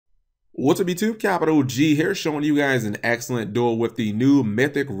What's up YouTube, Capital G here, showing you guys an excellent duel with the new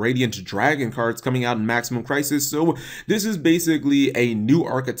Mythic Radiance Dragon cards coming out in Maximum Crisis. So this is basically a new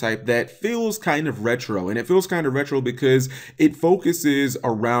archetype that feels kind of retro, and it feels kind of retro because it focuses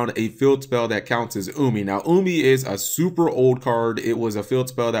around a field spell that counts as Umi. Now Umi is a super old card. It was a field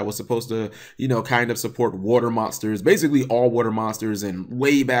spell that was supposed to, kind of support water monsters, basically all water monsters, and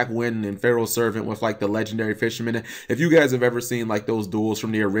way back when in Pharaoh's Servant with like the legendary fisherman. If you guys have ever seen like those duels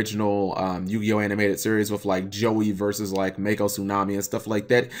from the original Yu-Gi-Oh animated series with like Joey versus like Mako Tsunami and stuff like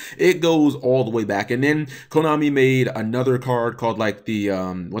that, it goes all the way back. And then Konami made another card called like the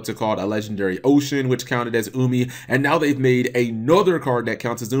a legendary ocean, which counted as Umi, and now they've made another card that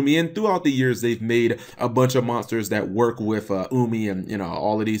counts as Umi. And throughout the years they've made a bunch of monsters that work with Umi, and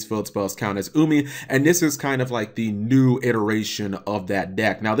all of these field spells count as Umi, and this is kind of like the new iteration of that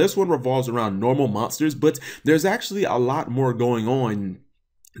deck. Now this one revolves around normal monsters, but there's actually a lot more going on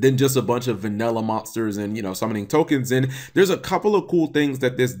than just a bunch of vanilla monsters and summoning tokens. And there's a couple of cool things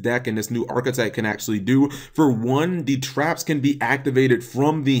that this deck and this new archetype can actually do. For one, the traps can be activated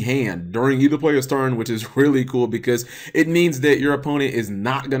from the hand during either player's turn, which is really cool because it means that your opponent is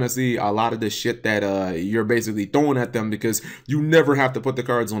not gonna see a lot of the shit that you're basically throwing at them, because you never have to put the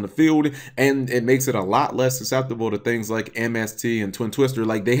cards on the field, and it makes it a lot less susceptible to things like MST and Twin Twister.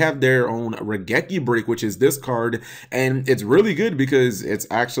 Like, they have their own Regeki Break, which is this card, and it's really good because it's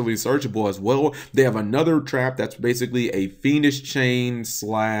actually searchable as well. They have another trap that's basically a Fiendish Chain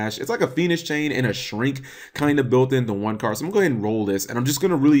slash, it's like a Fiendish Chain and a Shrink kind of built into one card. So I'm going to go ahead and roll this, and I'm just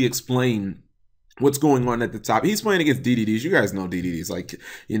going to really explain what's going on at the top. He's playing against DDDs. You guys know DDDs, like,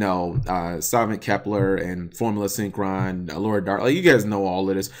 Silent Kepler and Formula Synchron, Allure Dark. Like, you guys know all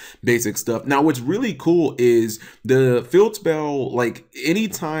of this basic stuff. Now, what's really cool is the field spell, like,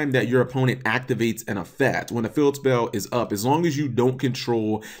 anytime that your opponent activates an effect, when the field spell is up, as long as you don't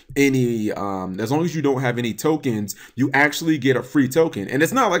control any, as long as you don't have any tokens, you actually get a free token. And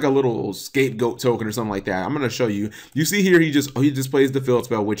it's not like a little scapegoat token or something like that. I'm going to show you. You see here, he just plays the field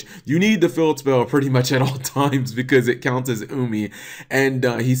spell, which you need the field spell pretty much at all times because it counts as Umi, and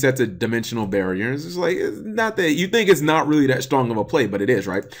he sets a dimensional barrier. It's just like, it's not that you think it's not really that strong of a play, but it is,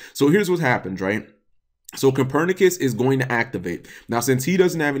 right? So here's what happens, right? So Copernicus is going to activate. Now, since he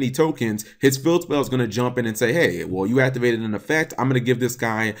doesn't have any tokens, his field spell is going to jump in and say, hey, well, you activated an effect. I'm going to give this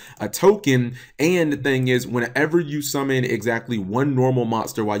guy a token. And the thing is, whenever you summon exactly one normal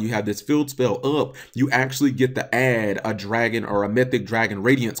monster while you have this field spell up, you actually get to add a dragon or a Mythic Dragon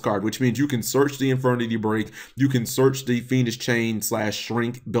Radiance card, which means you can search the Infernity Break. You can search the Fiendish Chain slash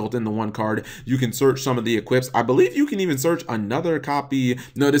Shrink built into one card. You can search some of the equips. I believe you can even search another copy.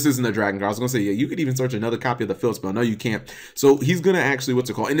 No, this isn't a dragon card. I was going to say, yeah, you could even search another copy of the field spell. No, you can't. So he's gonna actually,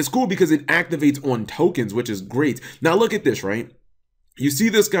 and it's cool because it activates on tokens, which is great. Now look at this, right? You see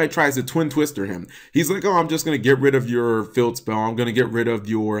this guy tries to Twin Twister him. He's like, oh, I'm just going to get rid of your field spell. I'm going to get rid of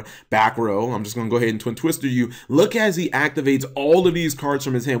your back row. I'm just going to go ahead and Twin Twister you. Look as he activates all of these cards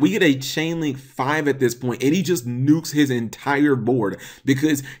from his hand. We get a Chain Link 5 at this point, and he just nukes his entire board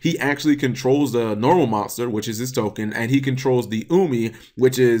because he actually controls the normal monster, which is his token, and he controls the Umi,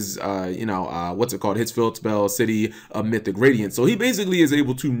 which is, his field spell, City of Mythic Radiance. So he basically is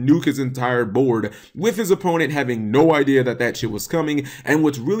able to nuke his entire board with his opponent having no idea that that shit was coming. And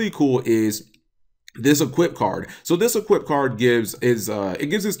what's really cool is this equip card. So this equip card gives his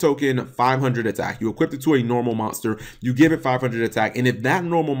token 500 attack. You equip it to a normal monster, you give it 500 attack, and if that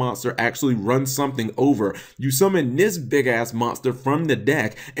normal monster actually runs something over, you summon this big ass monster from the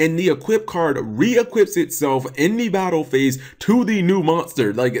deck, and the equip card re-equips itself in the battle phase to the new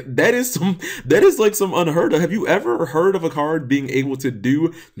monster. Like, that is like some unheard of. Have you ever heard of a card being able to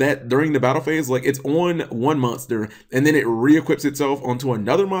do that during the battle phase? Like, it's on one monster and then it re-equips itself onto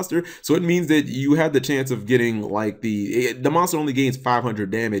another monster. So it means that you have the chance of getting like the monster only gains 500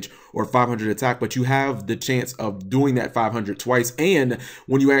 damage or 500 attack, but you have the chance of doing that 500 twice. And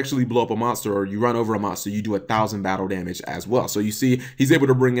when you actually blow up a monster or you run over a monster, you do 1,000 battle damage as well. So you see, he's able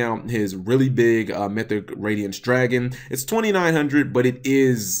to bring out his really big Mythic Radiance Dragon. It's 2,900, but it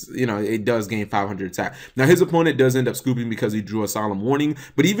is, it does gain 500 attack. Now his opponent does end up scooping because he drew a Solemn Warning.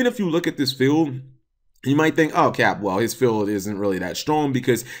 But even if you look at this field, you might think, oh, Cap, well, his field isn't really that strong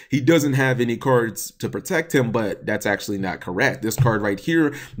because he doesn't have any cards to protect him, but that's actually not correct. This card right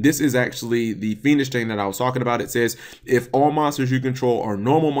here, this is actually the Fiendish Chain that I was talking about. It says, if all monsters you control are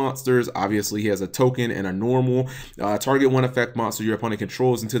normal monsters, obviously he has a token and a normal, target one effect monster your opponent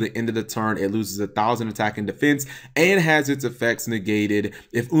controls until the end of the turn, it loses 1,000 attack and defense and has its effects negated.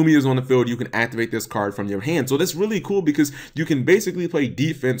 If Umi is on the field, you can activate this card from your hand. So that's really cool because you can basically play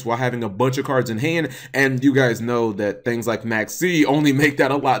defense while having a bunch of cards in hand. And you guys know that things like MACR only make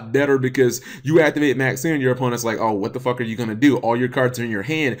that a lot better, because you activate MACR and your opponent's like, oh, what the fuck are you gonna do? All your cards are in your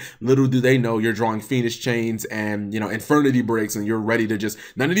hand. Little do they know you're drawing Phoenix Chains and, you know, Infernity Breaks, and you're ready to just,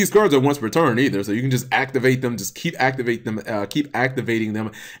 none of these cards are once per turn either, so you can just activate them, just keep activating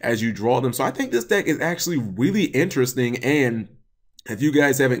them as you draw them. So I think this deck is actually really interesting. And if you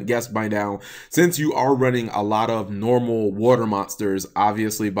guys haven't guessed by now, since you are running a lot of normal water monsters,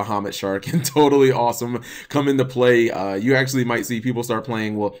 obviously Bahamut Shark and Totally Awesome come into play. You actually might see people start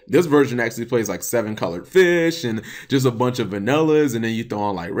playing, well, this version actually plays like 7 colored fish and just a bunch of vanillas, and then you throw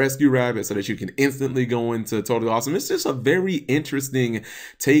on like Rescue Rabbit so that you can instantly go into Totally Awesome. It's just a very interesting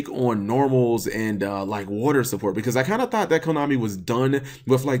take on normals and like water support, because I kind of thought that Konami was done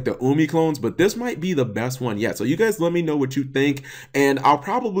with like the Umi clones, but this might be the best one yet. So you guys let me know what you think. And I'll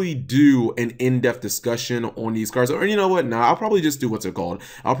probably do an in-depth discussion on these cards. Or you know what? Nah, I'll probably just do what's it called.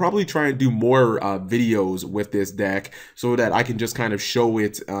 I'll probably try and do more videos with this deck so that I can just kind of show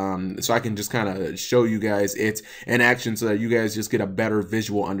it. So I can just kind of show you guys it in action so that you guys just get a better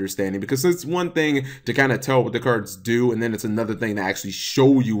visual understanding. Because it's one thing to kind of tell what the cards do, and then it's another thing to actually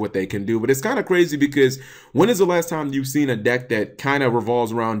show you what they can do. But it's kind of crazy, because when is the last time you've seen a deck that kind of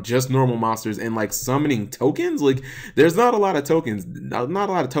revolves around just normal monsters and like summoning tokens? Like, there's not a lot of tokens. Not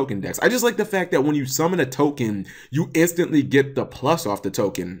a lot of token decks. I just like the fact that when you summon a token, you instantly get the plus off the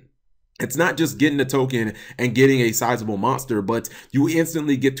token. It's not just getting a token and getting a sizable monster, but you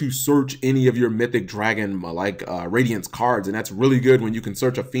instantly get to search any of your Mythic Dragon like Radiance cards, and that's really good when you can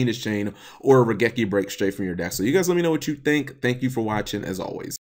search a Phoenix Chain or a Regeki Break straight from your deck. So you guys let me know what you think. Thank you for watching, as always.